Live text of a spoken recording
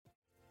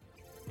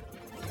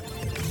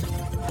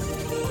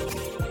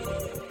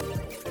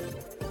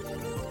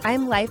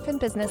I'm life and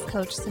business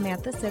coach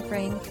Samantha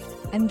Sivring,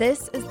 and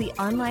this is the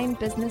Online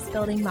Business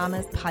Building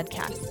Mamas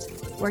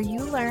podcast, where you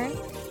learn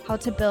how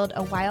to build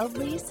a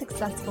wildly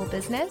successful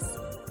business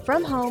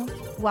from home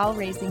while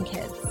raising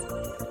kids.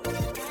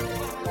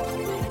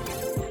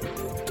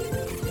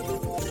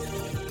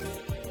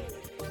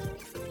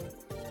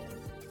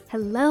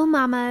 Hello,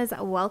 mamas.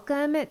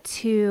 Welcome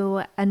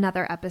to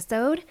another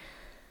episode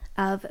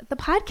of the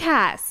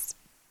podcast.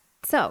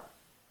 So,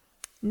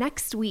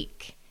 next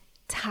week,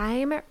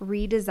 Time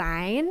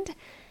Redesigned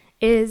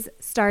is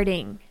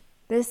starting.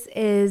 This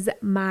is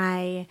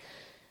my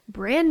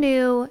brand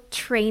new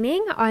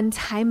training on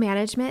time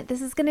management.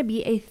 This is going to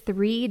be a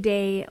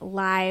 3-day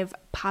live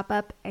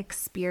pop-up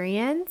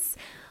experience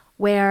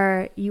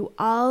where you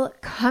all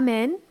come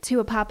in to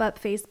a pop-up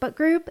Facebook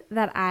group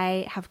that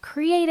I have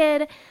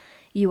created.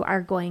 You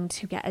are going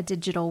to get a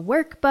digital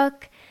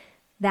workbook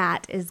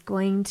that is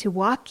going to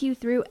walk you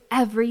through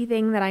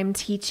everything that I'm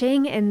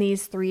teaching in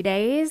these 3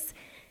 days.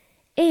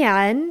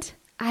 And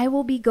I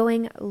will be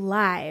going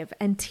live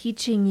and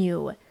teaching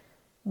you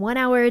 1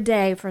 hour a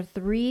day for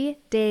 3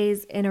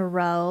 days in a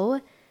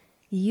row.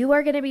 You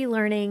are going to be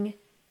learning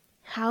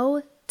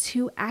how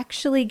to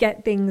actually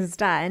get things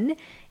done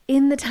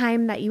in the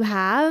time that you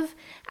have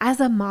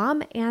as a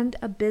mom and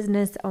a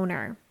business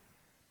owner.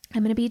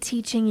 I'm going to be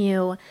teaching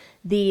you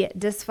the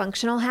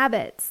dysfunctional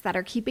habits that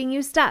are keeping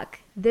you stuck.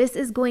 This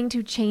is going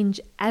to change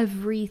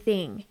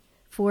everything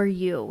for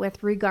you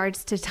with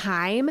regards to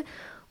time.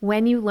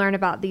 When you learn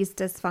about these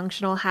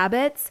dysfunctional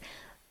habits,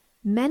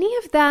 many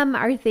of them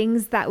are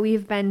things that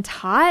we've been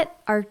taught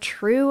are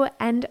true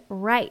and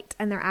right,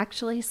 and they're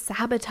actually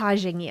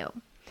sabotaging you.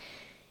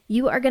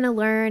 You are going to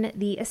learn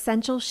the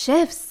essential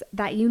shifts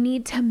that you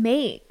need to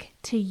make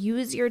to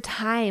use your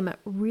time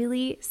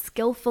really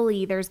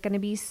skillfully. There's going to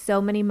be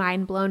so many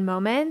mind-blown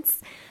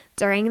moments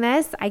during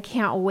this. I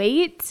can't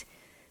wait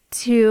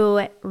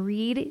to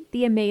read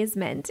the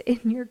amazement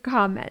in your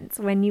comments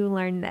when you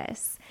learn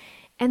this.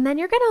 And then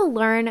you're going to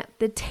learn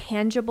the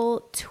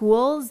tangible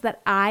tools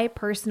that I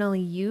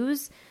personally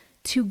use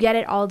to get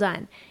it all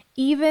done.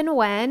 Even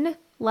when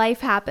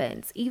life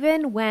happens,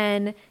 even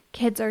when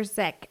kids are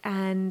sick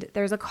and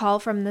there's a call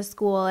from the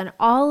school and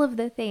all of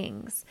the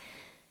things,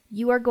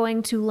 you are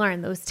going to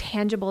learn those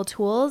tangible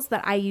tools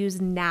that I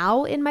use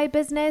now in my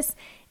business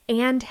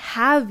and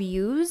have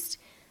used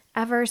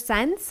ever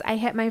since I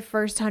hit my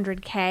first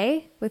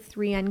 100K with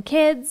 3 young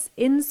kids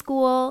in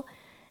school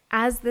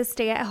as the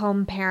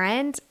stay-at-home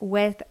parent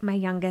with my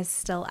youngest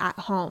still at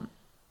home.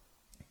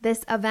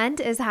 This event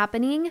is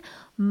happening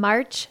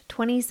March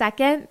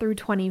 22nd through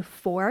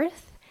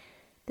 24th.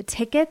 The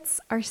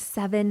tickets are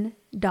 $7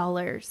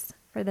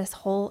 for this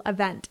whole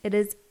event. It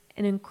is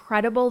an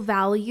incredible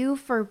value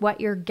for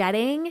what you're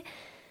getting.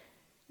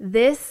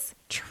 This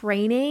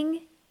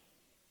training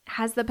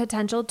has the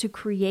potential to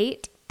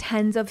create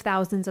tens of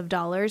thousands of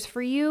dollars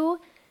for you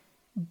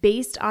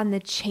based on the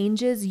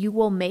changes you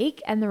will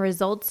make and the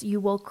results you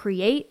will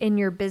create in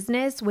your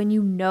business when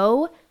you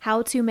know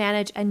how to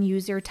manage and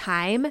use your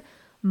time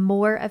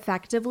more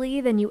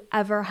effectively than you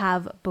ever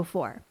have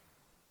before.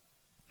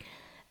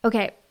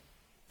 Okay,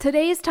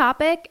 today's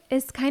topic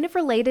is kind of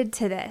related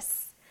to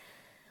this.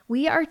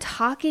 We are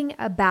talking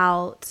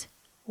about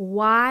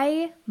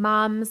why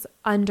moms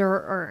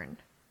under-earn.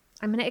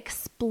 I'm going to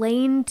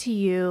explain to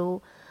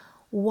you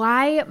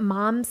why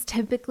moms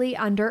typically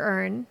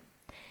under-earn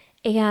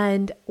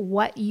and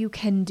what you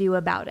can do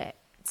about it.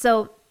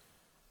 So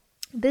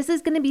this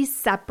is going to be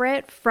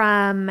separate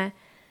from,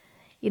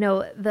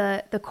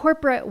 the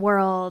corporate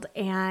world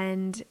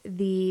and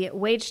the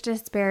wage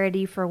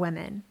disparity for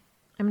women.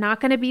 I'm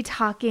not going to be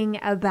talking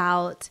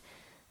about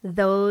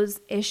those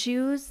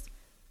issues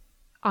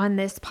on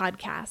this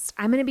podcast.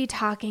 I'm going to be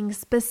talking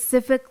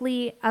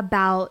specifically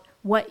about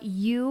what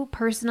you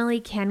personally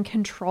can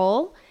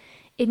control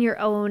in your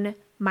own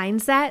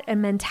mindset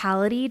and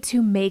mentality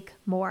to make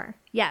more.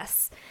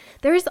 Yes,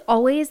 there's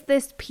always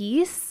this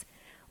piece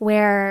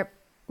where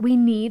we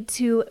need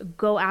to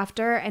go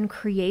after and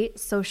create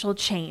social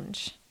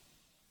change.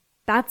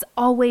 That's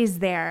always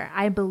there.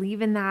 I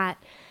believe in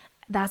that.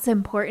 That's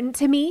important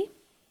to me.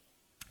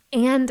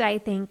 And I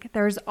think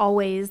there's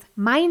always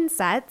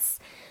mindsets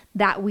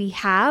that we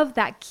have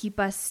that keep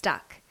us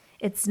stuck.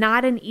 It's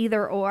not an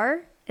either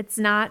or. It's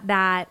not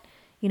that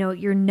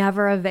you're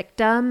never a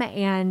victim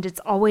and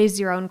it's always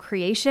your own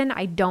creation.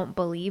 I don't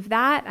believe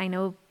that. I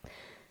know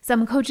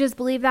some coaches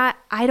believe that.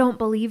 I don't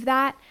believe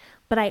that.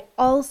 But I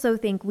also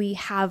think we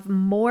have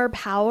more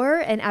power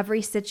in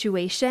every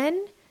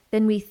situation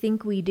than we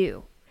think we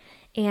do.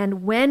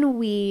 And when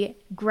we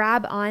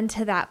grab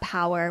onto that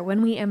power,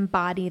 when we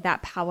embody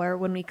that power,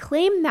 when we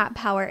claim that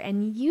power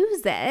and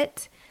use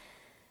it,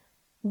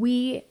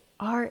 we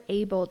are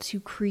able to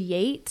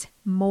create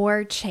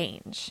more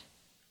change.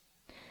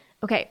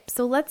 Okay,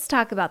 so let's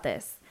talk about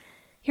this.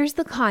 Here's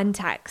the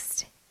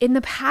context. In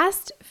the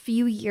past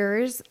few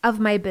years of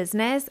my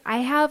business, I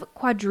have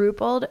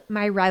quadrupled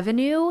my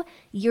revenue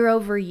year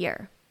over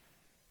year.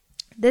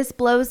 This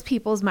blows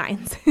people's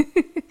minds.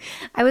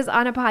 I was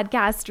on a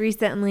podcast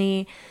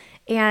recently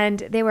And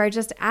they were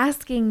just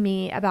asking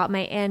me about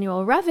my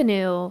annual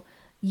revenue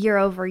year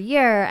over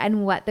year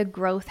and what the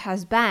growth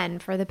has been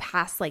for the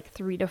past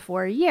 3 to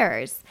 4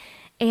 years.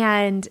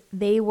 And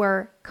they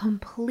were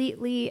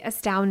completely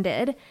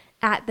astounded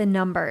at the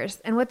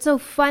numbers. And what's so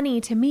funny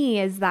to me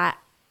is that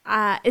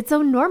it's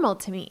so normal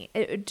to me.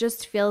 It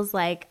just feels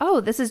like,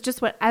 oh, this is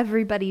just what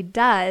everybody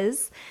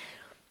does,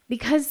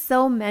 because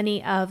so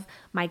many of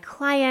my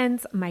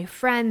clients, my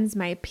friends,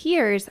 my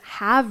peers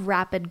have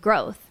rapid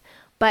growth.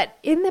 But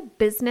in the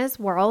business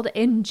world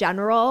in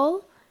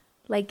general,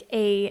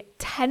 a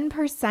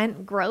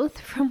 10% growth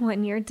from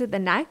one year to the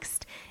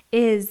next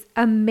is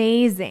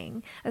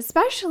amazing,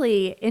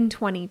 especially in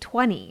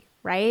 2020,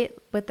 right?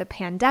 With the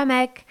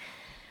pandemic,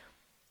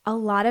 a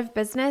lot of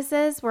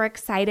businesses were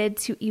excited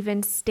to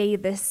even stay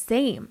the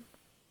same,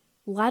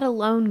 let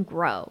alone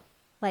grow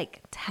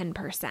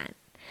 10%.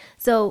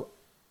 So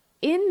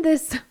in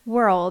this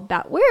world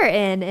that we're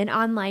in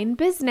online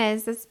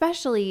business,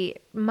 especially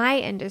my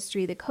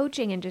industry, the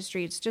coaching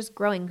industry, it's just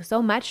growing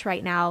so much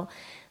right now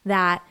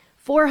that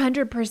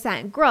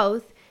 400%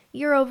 growth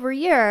year over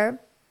year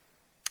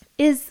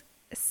is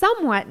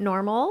somewhat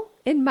normal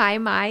in my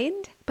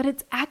mind, but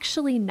it's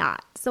actually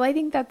not. So I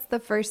think that's the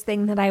first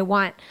thing that I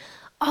want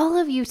all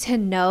of you to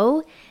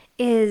know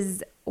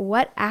is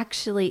what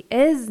actually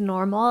is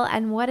normal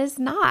and what is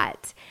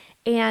not.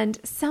 And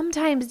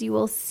sometimes you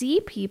will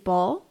see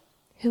people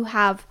who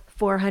have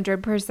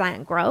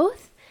 400%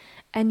 growth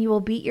and you will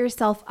beat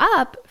yourself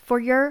up for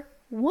your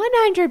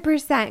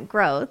 100%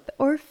 growth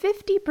or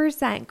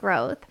 50%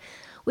 growth,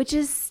 which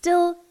is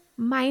still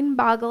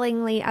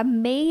mind-bogglingly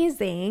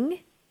amazing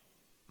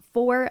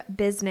for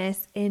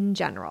business in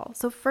general.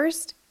 So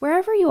first,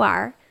 wherever you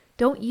are,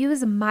 don't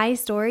use my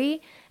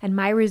story and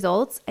my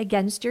results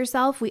against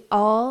yourself. We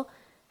all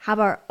have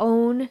our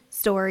own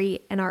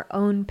story and our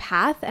own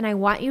path, and I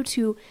want you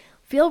to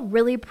feel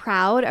really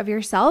proud of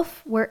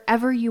yourself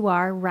wherever you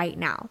are right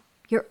now.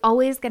 You're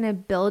always going to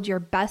build your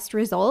best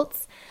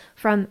results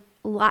from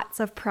lots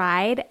of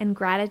pride and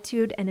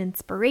gratitude and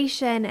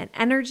inspiration and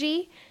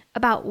energy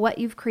about what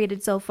you've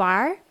created so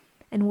far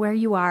and where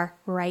you are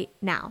right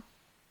now.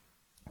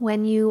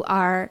 When you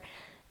are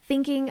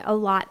thinking a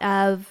lot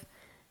of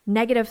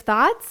negative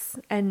thoughts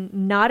and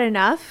not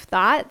enough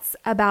thoughts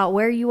about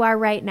where you are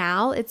right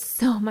now, it's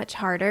so much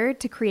harder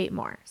to create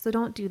more. So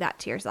don't do that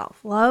to yourself.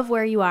 Love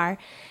where you are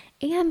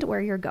and where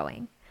you're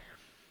going.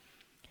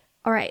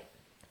 All right.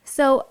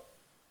 So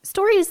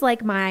stories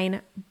like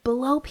mine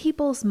blow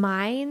people's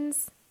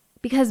minds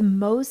because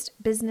most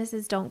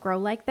businesses don't grow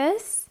like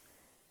this,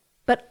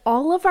 but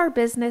all of our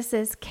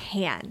businesses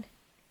can,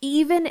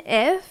 even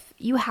if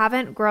you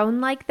haven't grown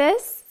like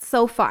this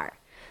so far.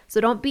 So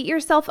don't beat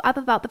yourself up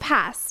about the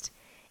past,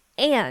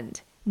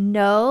 and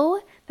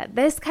know that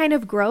this kind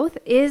of growth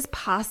is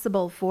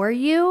possible for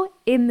you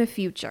in the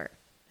future,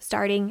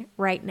 starting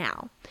right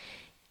now.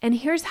 And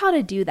here's how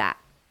to do that.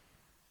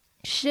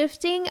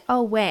 Shifting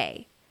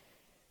away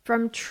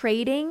from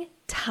trading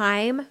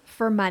time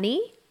for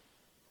money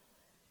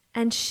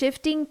and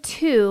shifting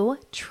to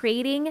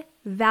trading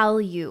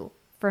value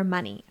for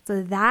money.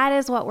 So that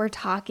is what we're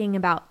talking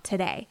about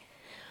today.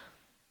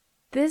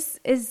 This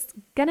is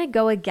going to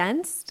go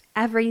against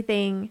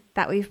everything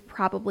that we've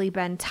probably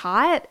been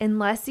taught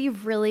unless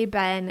you've really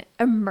been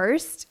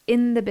immersed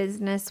in the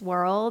business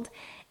world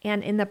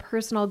and in the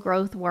personal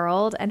growth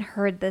world and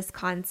heard this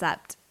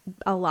concept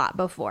a lot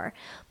before.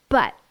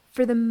 But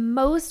for the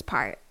most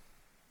part,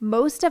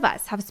 most of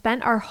us have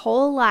spent our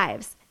whole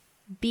lives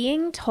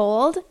being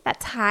told that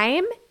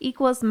time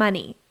equals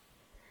money.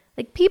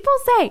 People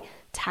say,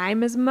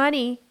 time is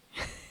money.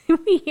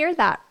 We hear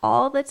that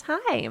all the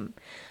time,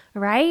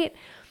 right?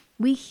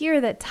 We hear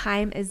that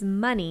time is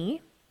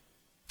money,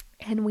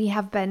 and we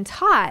have been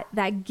taught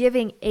that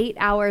giving 8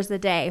 hours a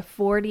day,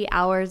 40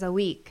 hours a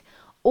week,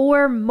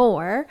 or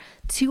more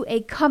to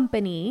a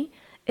company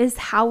is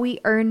how we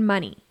earn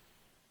money.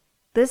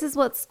 This is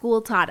what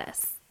school taught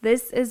us.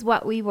 This is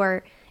what we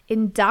were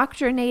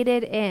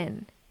indoctrinated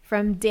in.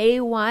 From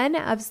day one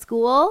of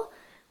school,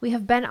 we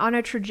have been on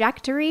a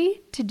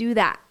trajectory to do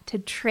that, to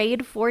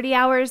trade 40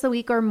 hours a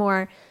week or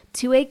more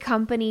to a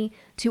company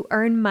to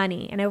earn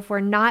money. And if we're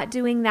not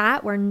doing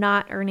that, we're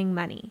not earning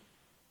money.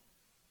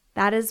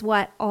 That is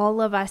what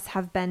all of us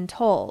have been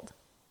told.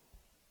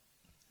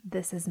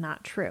 This is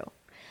not true.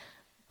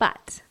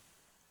 But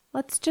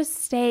let's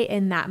just stay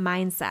in that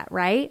mindset,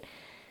 right?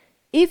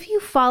 If you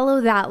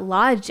follow that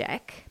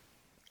logic,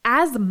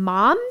 as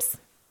moms,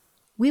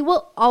 we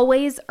will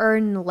always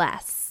earn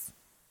less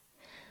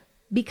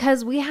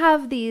because we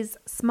have these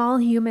small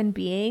human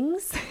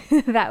beings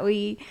that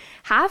we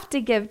have to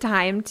give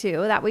time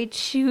to, that we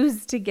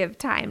choose to give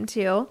time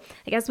to.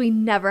 I guess we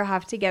never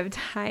have to give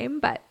time,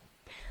 but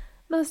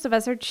most of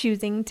us are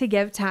choosing to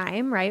give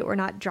time, right? We're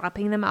not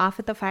dropping them off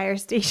at the fire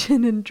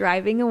station and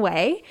driving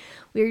away.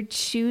 We're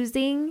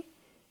choosing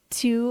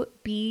to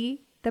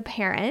be the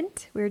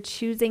parent. We're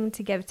choosing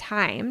to give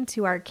time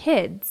to our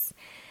kids.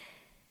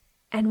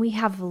 And we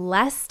have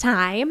less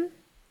time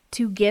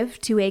to give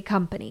to a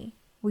company.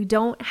 We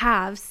don't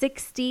have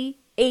 60,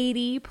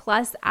 80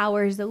 plus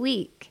hours a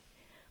week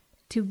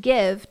to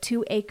give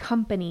to a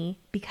company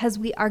because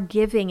we are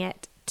giving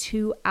it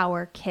to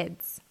our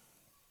kids,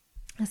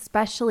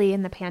 especially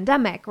in the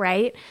pandemic,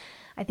 right?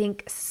 I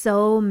think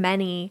so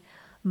many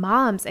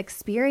moms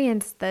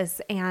experienced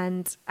this,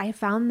 and I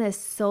found this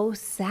so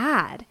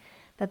sad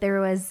that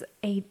there was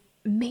a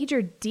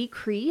major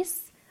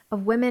decrease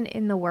of women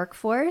in the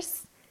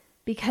workforce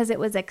because it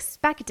was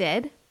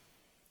expected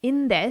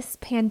in this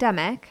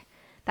pandemic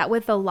that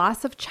with the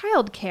loss of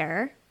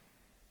childcare,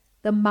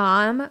 the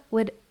mom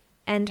would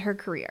end her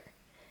career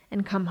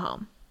and come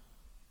home.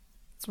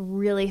 It's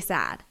really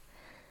sad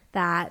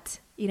that,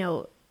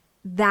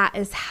 that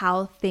is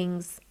how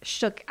things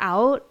shook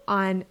out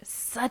on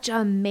such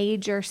a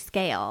major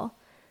scale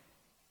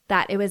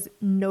that it was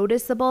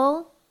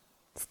noticeable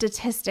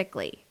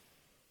statistically.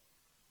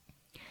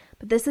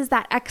 But this is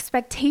that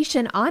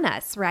expectation on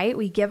us, right?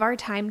 We give our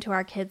time to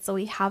our kids, so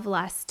we have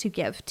less to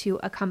give to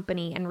a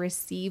company and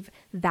receive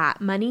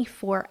that money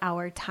for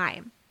our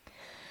time.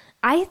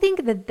 I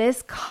think that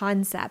this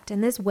concept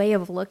and this way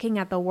of looking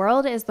at the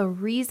world is the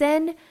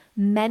reason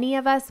many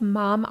of us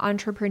mom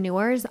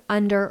entrepreneurs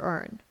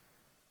under-earn.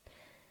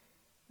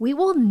 We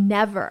will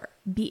never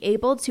be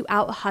able to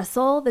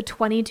out-hustle the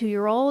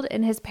 22-year-old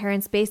in his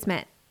parents'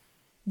 basement.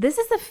 This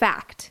is a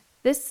fact.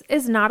 This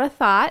is not a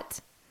thought.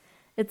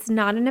 It's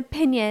not an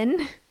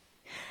opinion.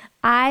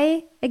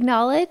 I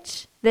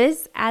acknowledge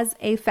this as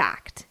a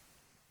fact.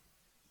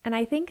 And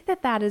I think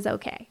that that is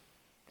okay.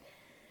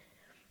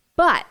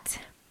 But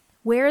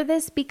where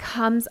this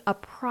becomes a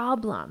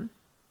problem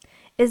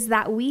is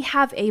that we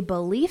have a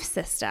belief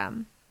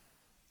system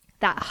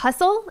that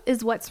hustle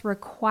is what's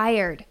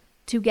required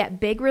to get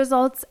big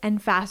results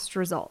and fast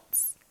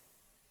results.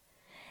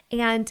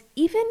 And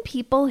even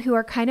people who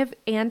are kind of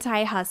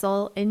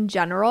anti-hustle in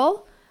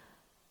general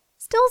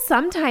still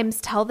sometimes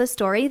tell the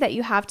story that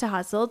you have to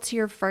hustle to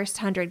your first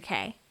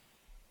 100K.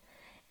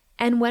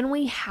 And when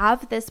we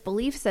have this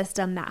belief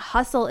system that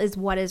hustle is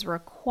what is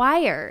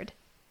required,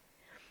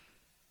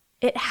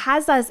 it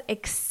has us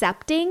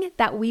accepting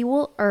that we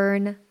will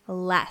earn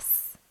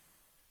less.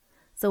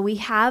 So we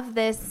have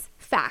this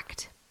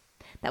fact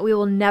that we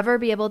will never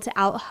be able to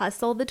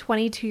out-hustle the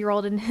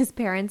 22-year-old in his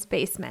parents'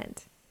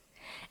 basement.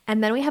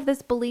 And then we have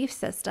this belief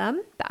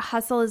system that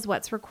hustle is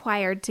what's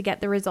required to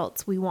get the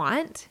results we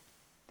want.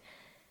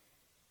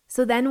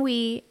 So then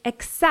we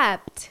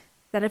accept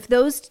that if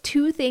those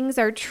two things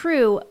are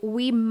true,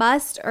 we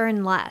must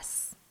earn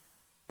less.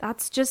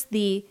 That's just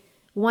the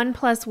 1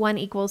 +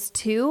 1 =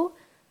 2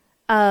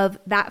 of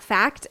that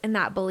fact and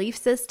that belief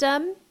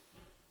system.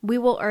 We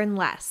will earn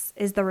less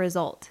is the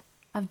result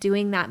of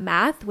doing that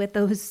math with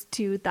those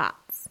two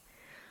thoughts.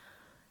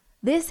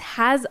 This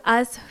has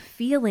us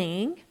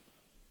feeling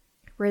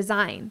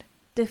resigned,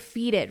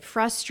 defeated,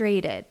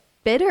 frustrated,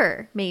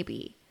 bitter,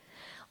 maybe.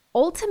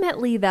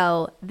 Ultimately,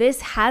 though,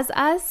 this has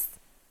us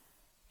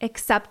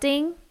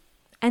accepting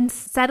and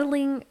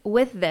settling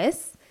with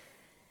this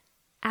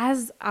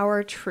as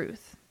our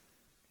truth.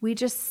 We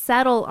just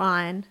settle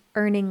on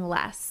earning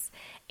less,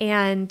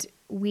 and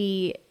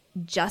we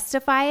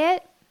justify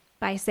it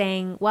by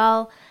saying,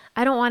 well,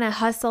 I don't want to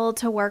hustle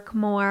to work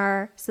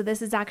more, so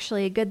this is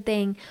actually a good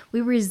thing.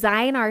 We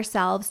resign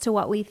ourselves to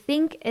what we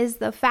think is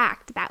the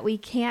fact that we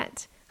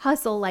can't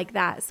hustle like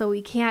that, so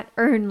we can't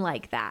earn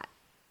like that.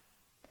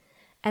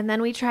 And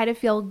then we try to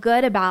feel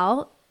good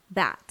about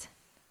that.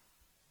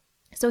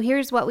 So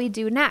here's what we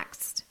do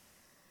next.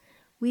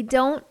 We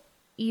don't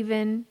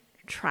even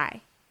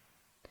try.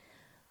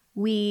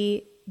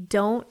 We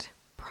don't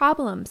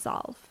problem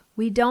solve.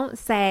 We don't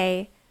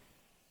say,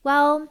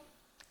 well,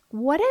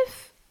 what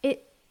if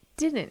it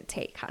didn't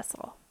take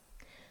hustle?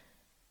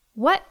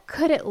 What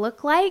could it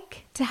look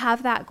like to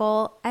have that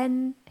goal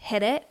and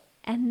hit it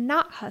and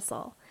not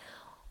hustle?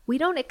 We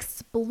don't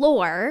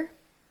explore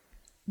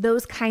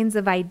those kinds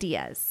of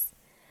ideas.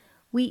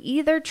 We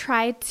either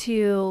try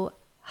to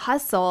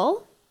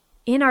hustle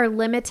in our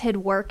limited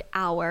work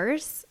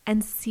hours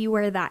and see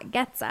where that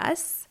gets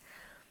us,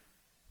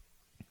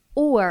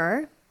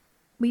 or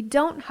we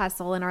don't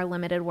hustle in our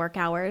limited work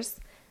hours,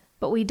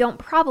 but we don't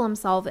problem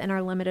solve in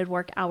our limited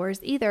work hours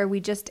either.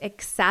 We just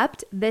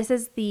accept this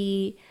is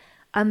the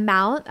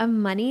amount of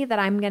money that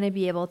I'm going to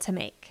be able to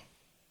make.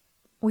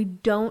 We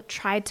don't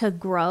try to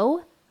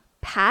grow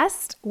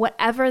past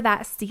whatever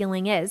that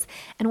ceiling is.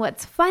 And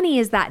what's funny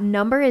is that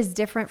number is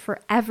different for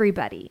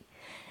everybody.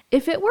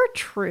 If it were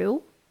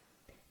true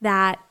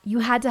that you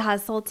had to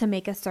hustle to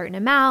make a certain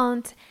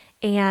amount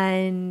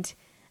and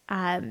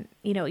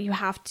you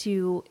have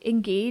to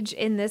engage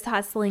in this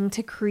hustling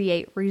to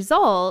create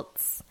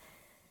results,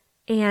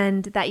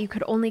 and that you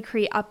could only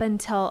create up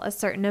until a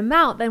certain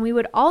amount, then we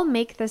would all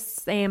make the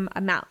same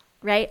amount,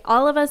 right?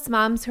 All of us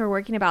moms who are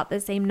working about the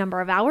same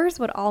number of hours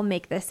would all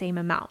make the same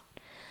amount.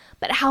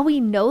 But how we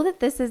know that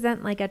this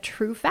isn't like a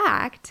true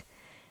fact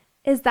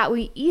is that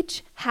we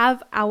each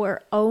have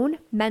our own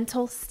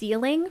mental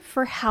ceiling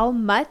for how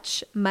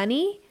much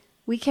money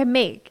we can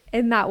make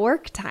in that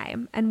work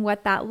time and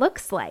what that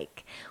looks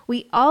like.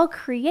 We all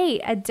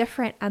create a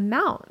different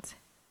amount.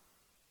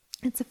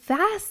 It's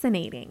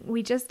fascinating.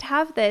 We just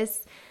have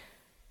this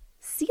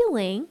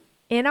ceiling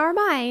in our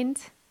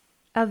mind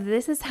of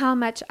this is how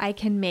much I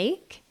can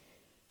make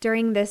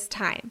during this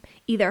time.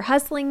 Either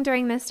hustling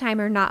during this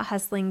time or not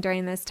hustling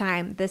during this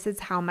time. This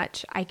is how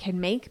much I can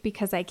make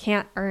because I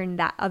can't earn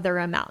that other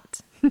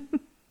amount.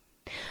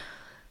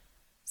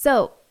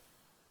 So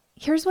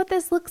here's what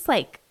this looks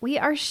like. We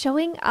are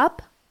showing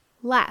up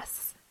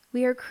less.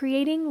 We are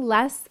creating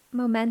less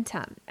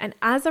momentum. And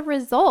as a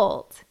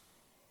result,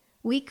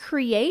 we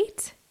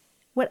create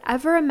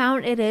whatever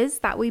amount it is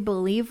that we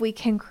believe we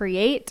can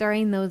create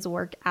during those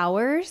work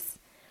hours.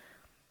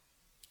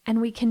 And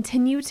we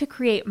continue to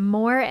create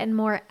more and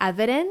more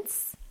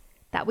evidence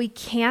that we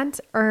can't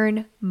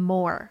earn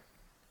more.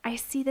 I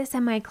see this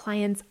in my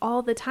clients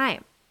all the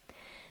time.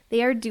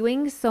 They are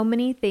doing so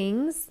many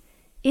things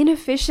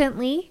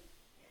inefficiently,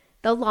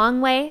 the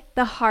long way,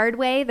 the hard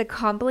way, the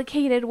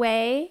complicated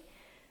way.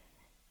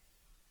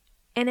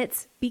 And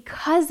it's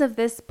because of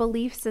this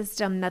belief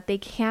system that they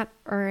can't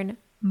earn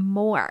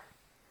more.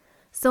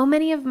 So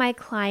many of my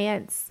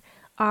clients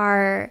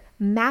are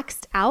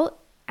maxed out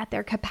at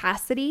their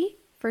capacity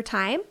for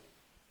time,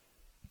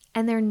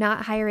 and they're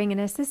not hiring an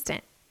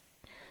assistant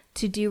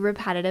to do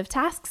repetitive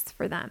tasks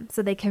for them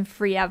so they can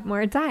free up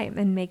more time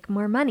and make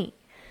more money.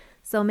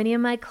 So many of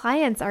my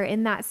clients are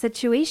in that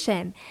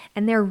situation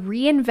and they're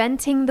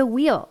reinventing the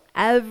wheel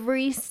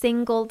every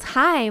single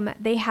time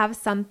they have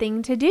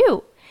something to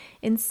do.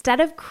 Instead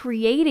of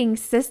creating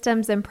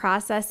systems and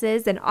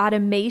processes and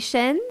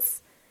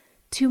automations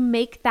to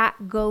make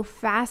that go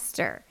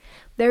faster.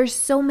 There's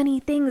so many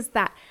things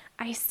that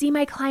I see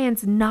my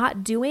clients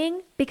not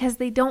doing because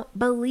they don't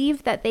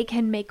believe that they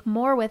can make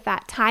more with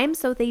that time,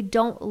 so they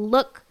don't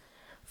look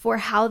for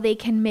how they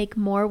can make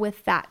more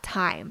with that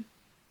time.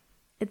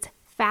 It's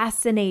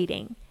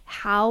fascinating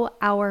how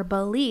our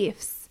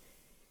beliefs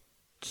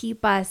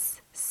keep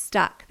us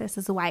stuck. This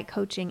is why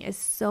coaching is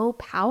so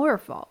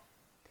powerful.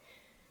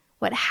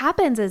 What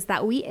happens is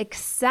that we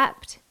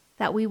accept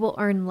that we will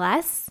earn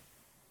less,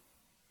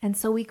 and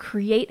so we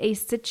create a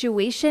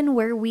situation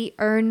where we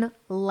earn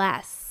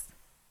less.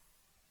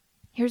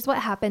 Here's what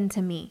happened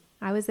to me.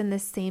 I was in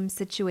this same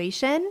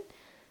situation.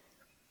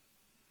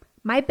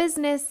 My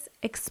business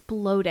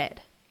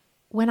exploded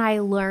when I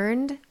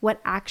learned what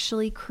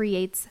actually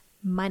creates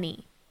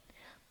money.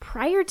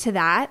 Prior to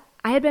that,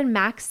 I had been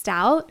maxed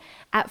out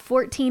at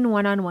 14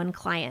 one-on-one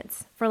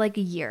clients for like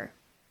a year.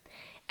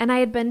 And I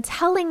had been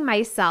telling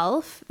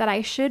myself that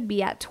I should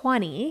be at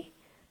 20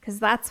 because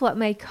that's what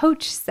my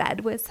coach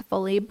said was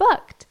fully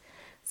booked.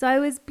 So I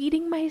was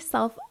beating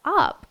myself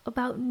up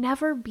about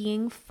never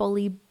being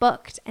fully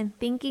booked and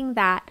thinking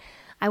that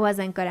I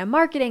wasn't good at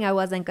marketing, I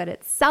wasn't good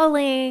at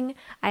selling,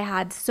 I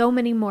had so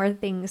many more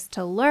things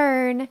to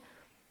learn.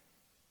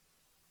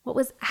 What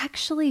was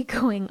actually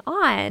going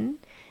on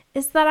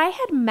is that I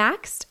had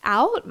maxed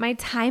out my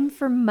time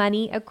for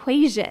money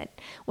equation.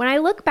 When I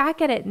look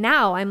back at it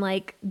now, I'm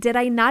like, did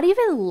I not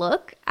even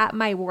look at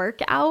my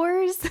work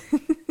hours?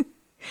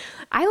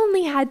 I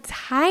only had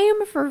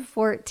time for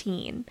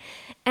 14.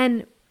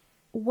 And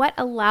what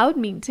allowed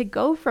me to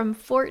go from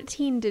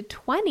 14 to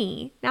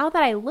 20, now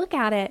that I look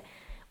at it,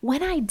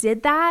 when I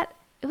did that,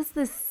 it was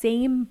the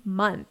same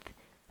month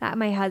that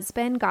my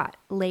husband got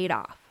laid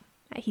off.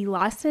 He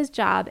lost his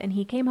job and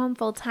he came home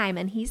full time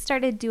and he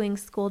started doing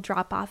school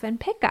drop off and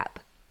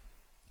pickup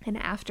and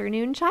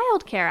afternoon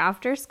childcare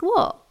after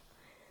school.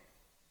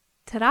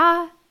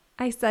 Ta-da!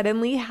 I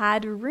suddenly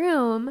had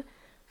room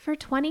for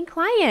 20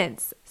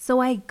 clients. So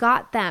I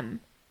got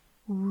them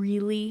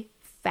really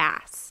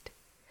fast.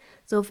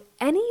 So if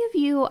any of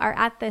you are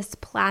at this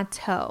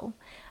plateau,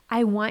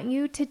 I want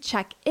you to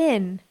check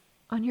in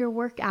on your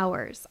work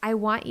hours. I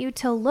want you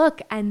to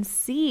look and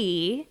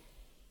see,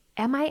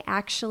 am I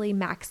actually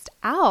maxed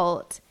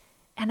out?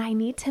 And I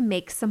need to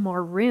make some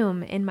more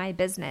room in my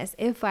business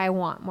if I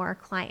want more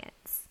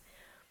clients.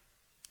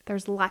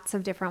 There's lots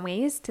of different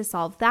ways to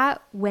solve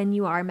that when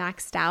you are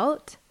maxed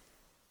out.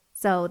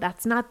 So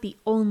that's not the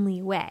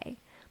only way,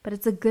 but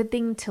it's a good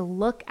thing to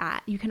look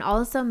at. You can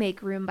also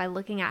make room by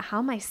looking at how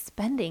am I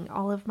spending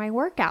all of my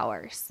work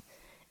hours?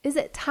 Is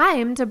it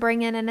time to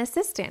bring in an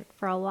assistant?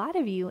 For a lot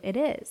of you, it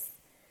is.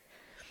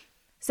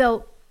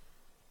 So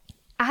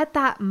at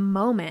that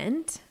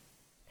moment,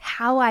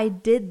 how I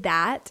did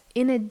that,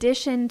 in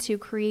addition to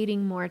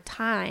creating more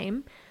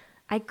time,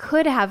 I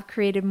could have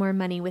created more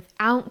money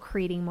without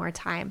creating more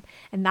time.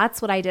 And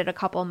that's what I did a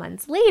couple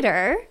months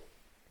later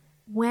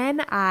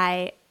when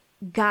I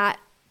got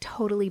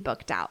totally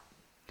booked out.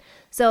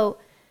 So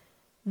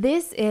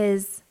this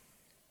is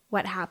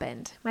what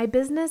happened. My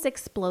business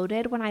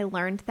exploded when I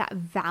learned that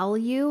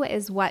value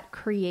is what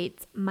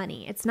creates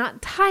money. It's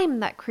not time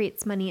that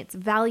creates money, it's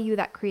value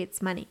that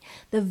creates money.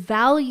 The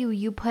value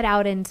you put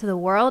out into the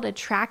world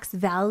attracts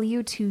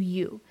value to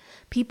you.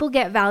 People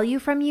get value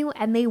from you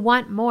and they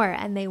want more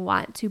and they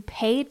want to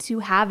pay to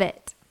have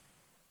it.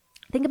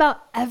 Think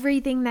about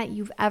everything that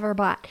you've ever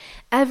bought,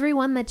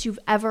 everyone that you've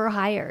ever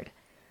hired.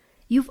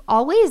 You've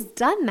always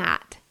done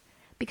that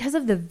because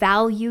of the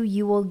value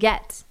you will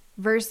get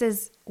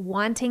versus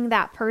wanting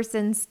that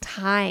person's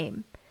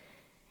time.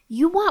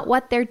 You want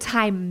what their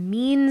time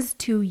means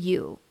to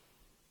you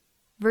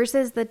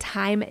versus the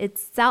time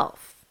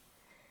itself.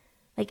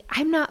 Like,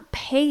 I'm not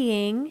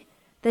paying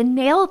the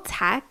nail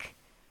tech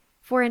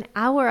for an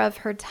hour of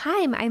her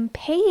time. I'm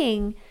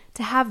paying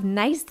to have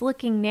nice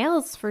looking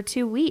nails for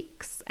 2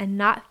 weeks and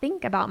not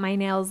think about my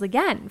nails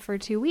again for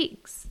 2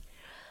 weeks.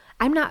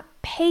 I'm not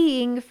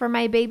paying for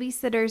my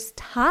babysitter's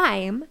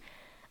time.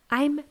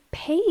 I'm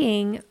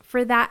paying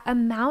for that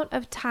amount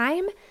of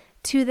time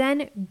to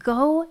then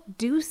go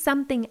do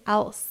something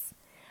else.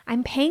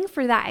 I'm paying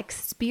for that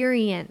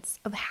experience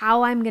of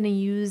how I'm going to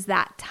use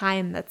that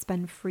time that's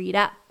been freed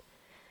up.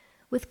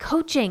 With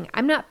coaching,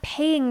 I'm not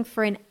paying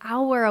for an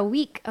hour a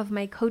week of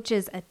my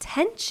coach's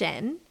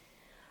attention.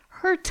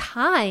 Her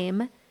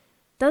time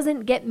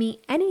doesn't get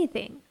me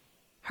anything.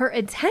 Her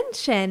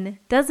attention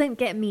doesn't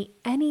get me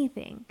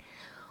anything.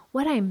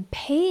 What I'm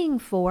paying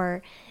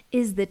for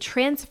is the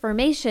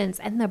transformations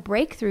and the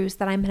breakthroughs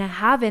that I'm going to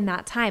have in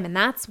that time. And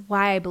that's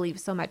why I believe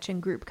so much in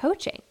group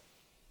coaching.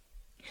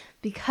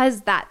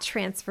 Because that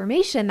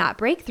transformation, that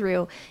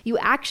breakthrough, you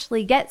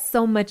actually get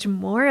so much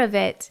more of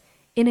it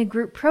in a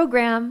group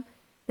program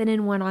than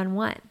in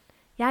one-on-one.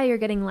 Yeah, you're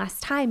getting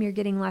less time, you're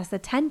getting less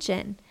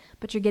attention,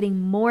 but you're getting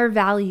more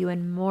value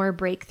and more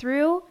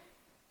breakthrough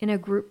in a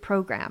group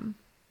program.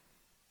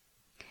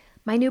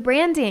 My new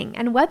branding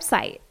and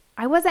website,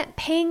 I wasn't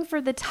paying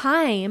for the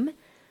time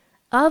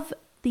of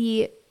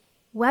the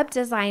web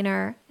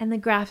designer and the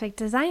graphic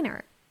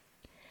designer.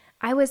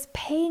 I was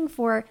paying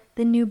for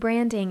the new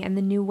branding and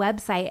the new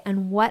website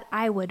and what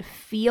I would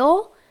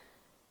feel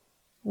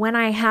when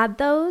I had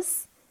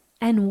those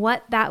and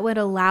what that would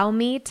allow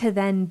me to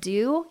then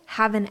do,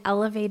 have an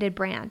elevated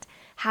brand,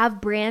 have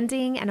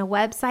branding and a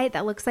website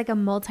that looks like a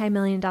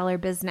multi-million-dollar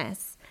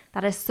business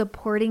that is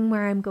supporting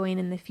where I'm going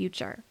in the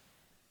future.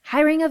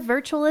 Hiring a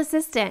virtual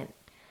assistant,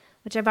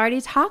 which I've already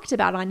talked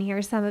about on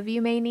here, some of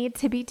you may need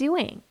to be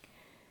doing.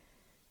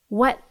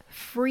 What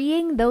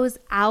freeing those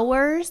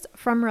hours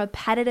from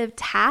repetitive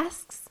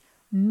tasks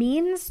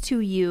means to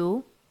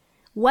you,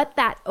 what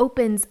that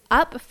opens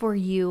up for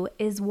you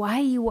is why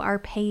you are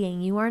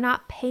paying. You are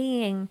not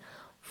paying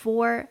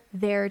for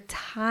their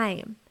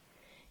time.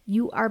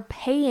 You are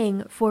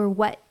paying for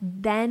what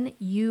then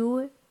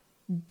you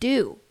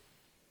do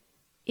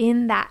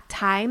in that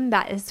time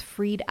that is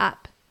freed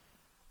up.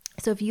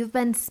 So if you've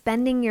been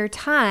spending your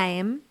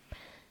time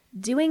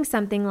doing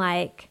something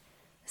like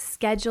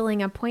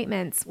scheduling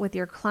appointments with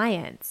your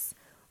clients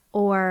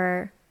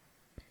or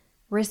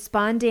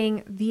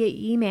responding via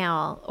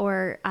email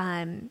or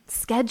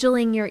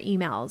scheduling your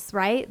emails,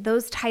 right?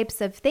 Those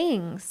types of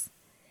things.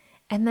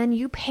 And then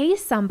you pay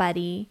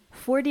somebody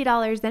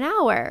 $40 an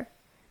hour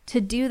to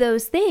do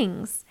those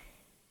things.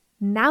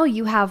 Now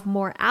you have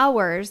more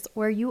hours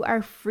where you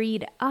are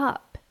freed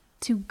up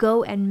to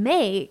go and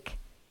make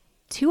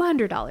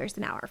 $200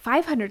 an hour,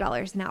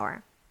 $500 an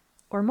hour,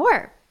 or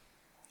more.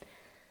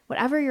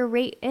 Whatever your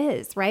rate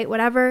is, right?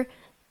 Whatever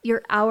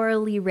your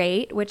hourly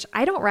rate, which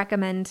I don't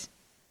recommend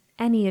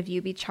any of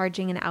you be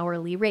charging an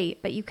hourly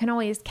rate, but you can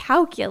always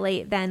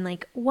calculate then,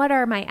 like, what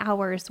are my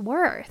hours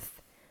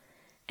worth?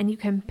 And you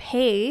can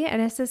pay an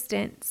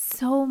assistant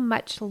so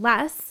much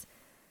less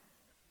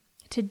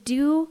to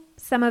do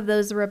some of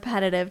those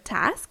repetitive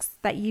tasks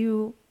that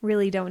you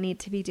really don't need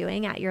to be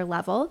doing at your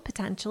level,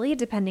 potentially,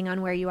 depending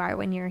on where you are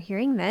when you're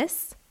hearing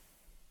this.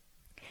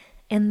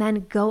 And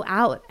then go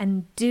out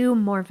and do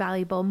more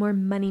valuable, more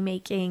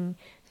money-making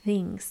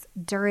things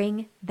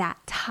during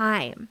that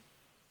time.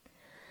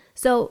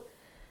 So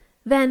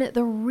then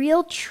the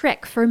real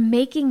trick for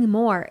making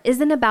more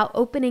isn't about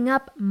opening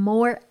up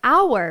more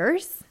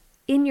hours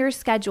in your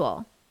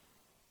schedule.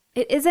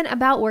 It isn't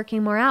about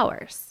working more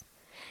hours.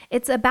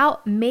 It's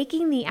about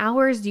making the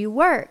hours you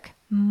work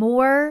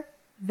more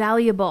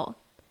valuable,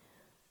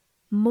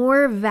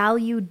 more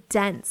value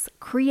dense,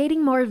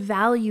 creating more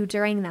value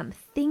during them,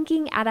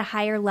 thinking at a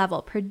higher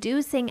level,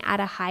 producing at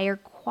a higher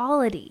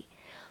quality.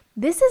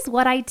 This is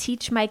what I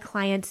teach my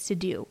clients to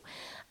do.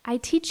 I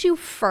teach you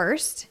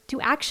first to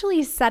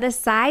actually set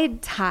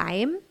aside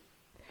time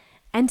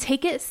and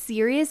take it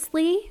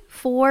seriously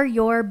for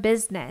your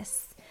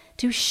business,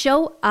 to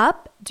show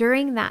up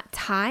during that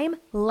time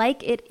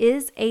like it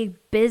is a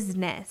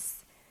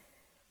business.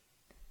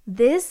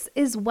 This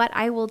is what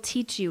I will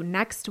teach you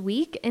next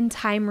week in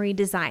Time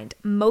Redesigned.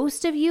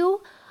 Most of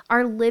you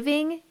are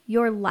living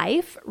your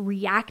life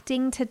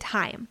reacting to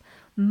time.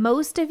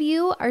 Most of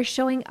you are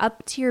showing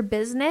up to your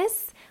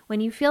business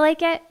when you feel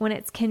like it, when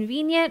it's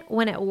convenient,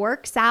 when it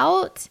works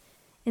out,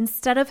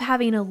 instead of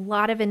having a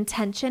lot of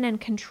intention and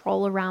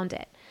control around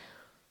it.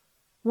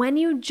 When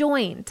you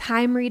join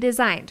Time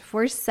Redesigned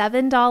for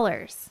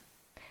 $7,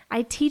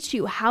 I teach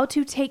you how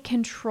to take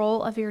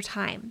control of your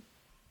time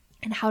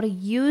and how to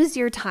use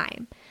your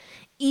time,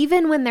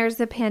 even when there's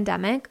a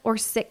pandemic or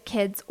sick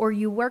kids or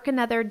you work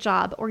another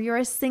job or you're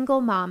a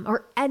single mom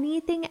or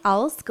anything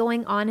else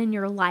going on in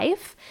your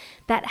life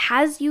that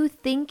has you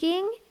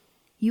thinking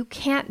you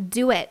can't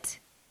do it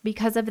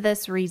because of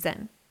this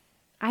reason.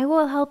 I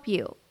will help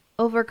you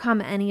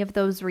overcome any of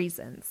those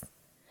reasons.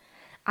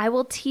 I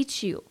will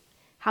teach you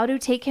how to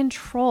take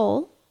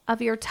control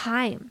of your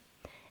time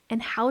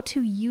and how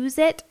to use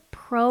it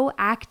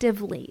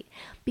proactively,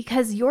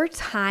 because your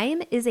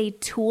time is a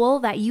tool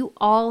that you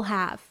all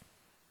have.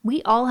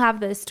 We all have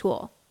this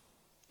tool.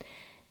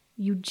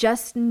 You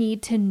just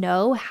need to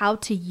know how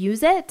to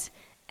use it,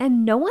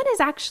 and no one is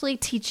actually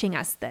teaching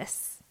us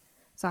this.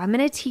 So I'm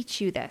going to teach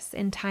you this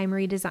in Time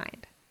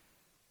Redesigned.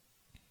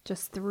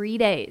 Just 3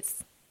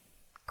 days,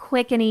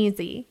 quick and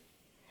easy.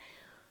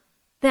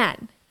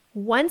 Then,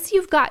 once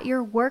you've got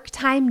your work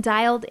time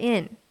dialed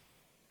in,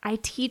 I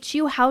teach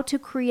you how to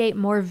create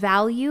more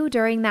value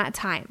during that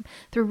time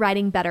through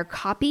writing better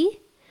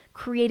copy,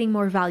 creating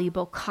more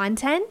valuable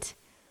content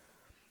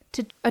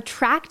to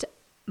attract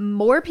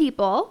more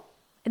people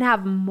and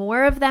have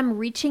more of them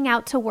reaching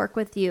out to work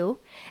with you,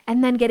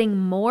 and then getting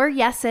more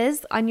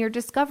yeses on your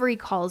discovery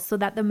calls so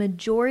that the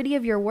majority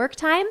of your work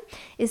time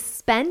is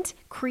spent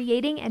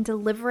creating and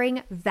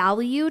delivering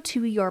value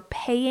to your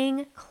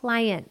paying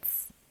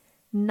clients,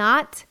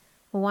 not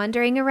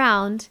wandering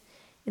around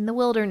in the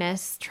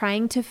wilderness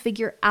trying to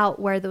figure out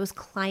where those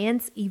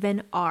clients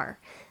even are.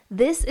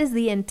 This is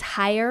the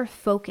entire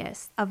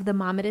focus of the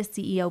Mama to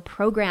CEO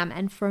program.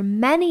 And for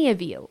many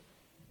of you,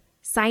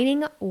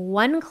 signing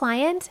one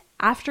client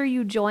after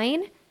you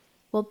join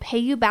will pay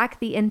you back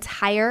the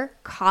entire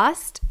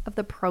cost of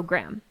the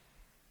program.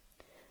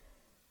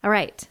 All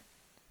right,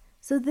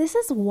 so this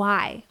is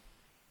why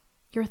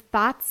your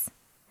thoughts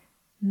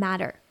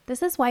matter.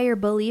 This is why your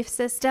belief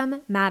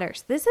system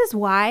matters. This is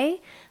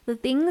why the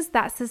things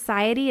that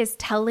society is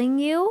telling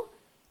you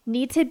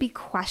need to be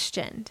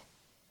questioned.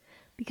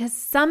 Because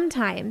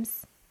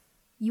sometimes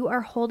you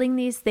are holding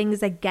these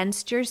things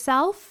against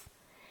yourself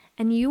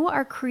and you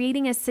are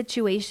creating a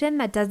situation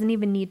that doesn't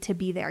even need to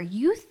be there.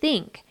 You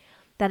think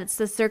that it's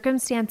the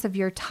circumstance of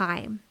your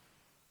time,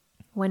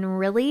 when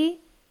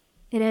really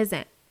it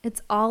isn't.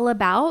 It's all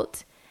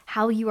about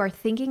how you are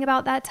thinking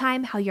about that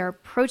time, how you're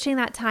approaching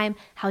that time,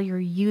 how you're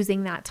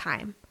using that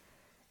time.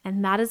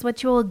 And that is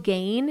what you will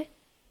gain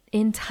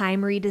in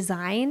Time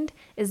Redesigned,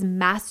 is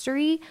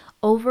mastery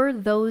over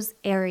those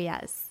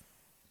areas.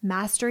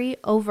 Mastery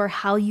over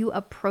how you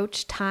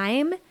approach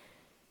time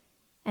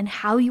and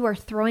how you are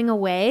throwing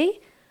away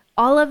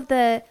all of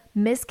the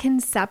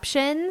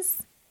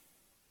misconceptions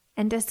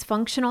and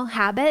dysfunctional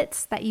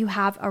habits that you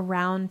have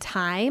around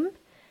time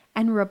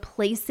and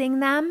replacing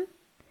them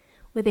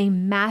with a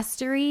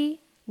mastery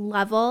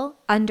level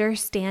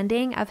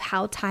understanding of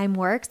how time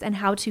works and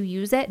how to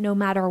use it no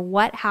matter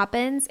what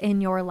happens in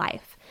your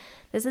life.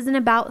 This isn't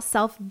about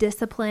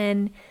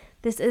self-discipline.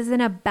 This isn't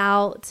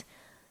about,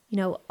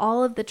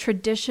 all of the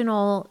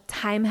traditional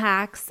time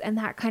hacks and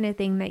that kind of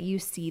thing that you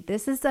see.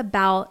 This is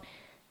about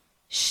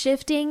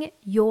shifting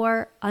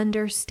your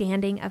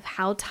understanding of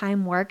how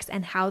time works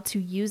and how to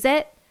use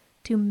it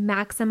to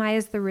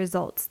maximize the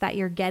results that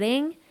you're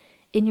getting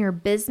in your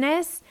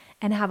business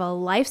and have a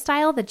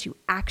lifestyle that you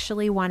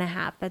actually want to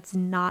have that's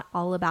not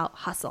all about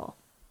hustle.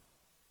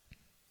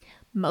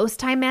 Most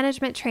time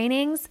management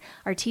trainings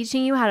are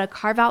teaching you how to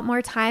carve out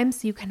more time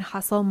so you can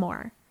hustle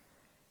more.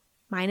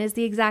 Mine is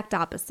the exact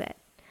opposite.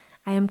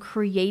 I'm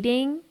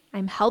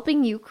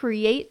helping you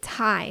create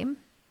time,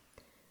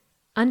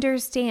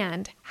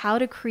 understand how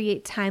to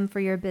create time for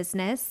your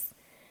business,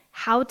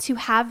 how to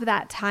have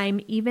that time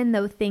even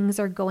though things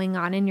are going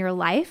on in your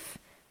life,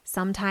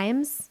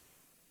 sometimes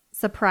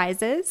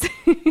surprises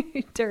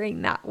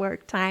during that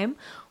work time,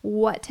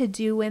 what to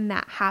do when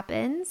that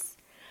happens,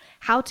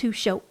 how to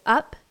show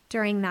up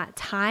during that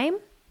time,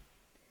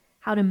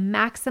 how to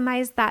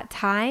maximize that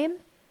time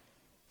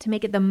to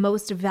make it the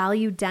most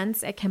value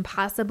dense it can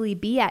possibly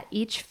be at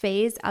each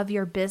phase of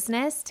your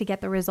business to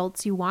get the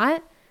results you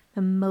want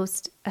the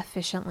most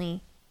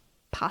efficiently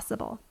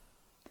possible.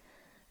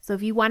 So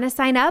if you want to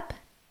sign up,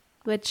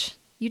 which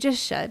you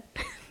just should,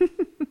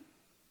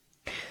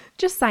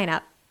 just sign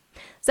up.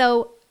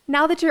 So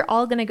now that you're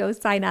all going to go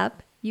sign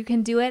up, you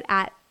can do it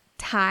at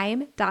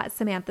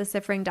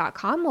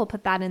time.samanthasiffring.com. We'll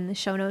put that in the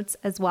show notes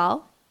as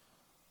well.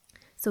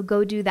 So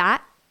go do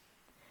that.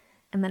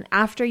 And then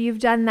after you've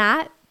done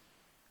that,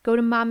 go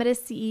to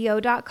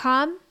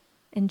mamatoceo.com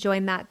and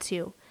join that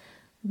too.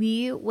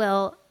 We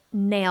will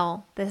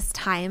nail this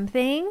time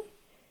thing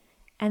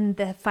and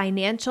the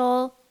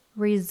financial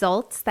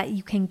results that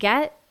you can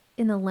get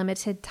in the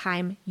limited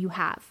time you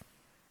have.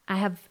 I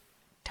have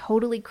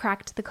totally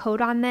cracked the code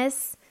on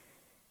this,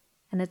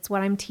 and it's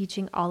what I'm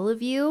teaching all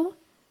of you.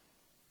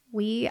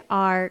 We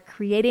are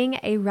creating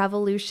a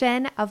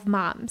revolution of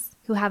moms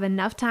who have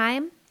enough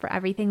time for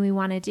everything we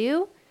want to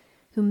do,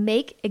 who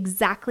make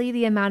exactly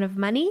the amount of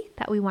money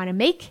that we want to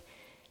make,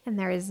 and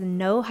there is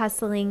no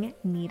hustling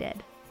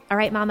needed. All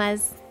right,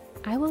 mamas,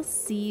 I will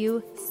see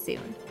you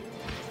soon.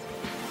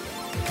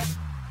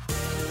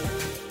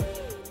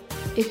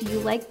 If you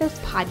like this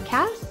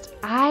podcast,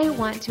 I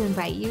want to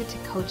invite you to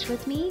coach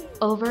with me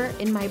over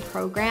in my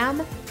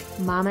program,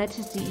 Mama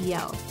to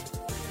CEO.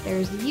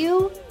 There's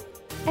you,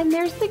 and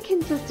there's the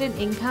consistent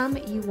income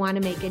you want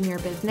to make in your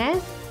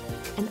business,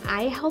 and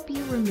I help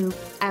you remove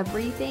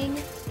everything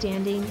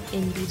standing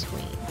in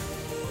between.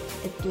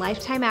 It's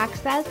lifetime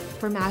access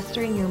for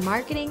mastering your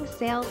marketing,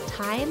 sales,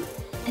 time,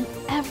 and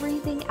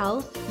everything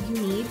else you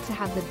need to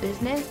have the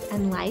business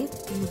and life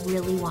you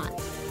really want.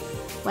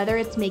 Whether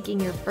it's making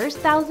your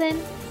first 1,000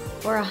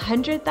 or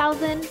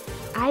 100,000,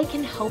 I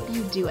can help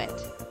you do it.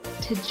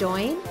 To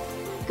join,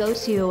 go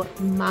to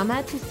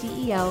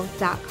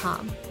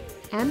mamatoceo.com,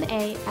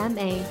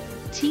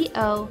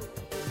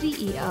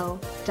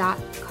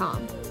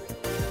 MAMATOCEO.com.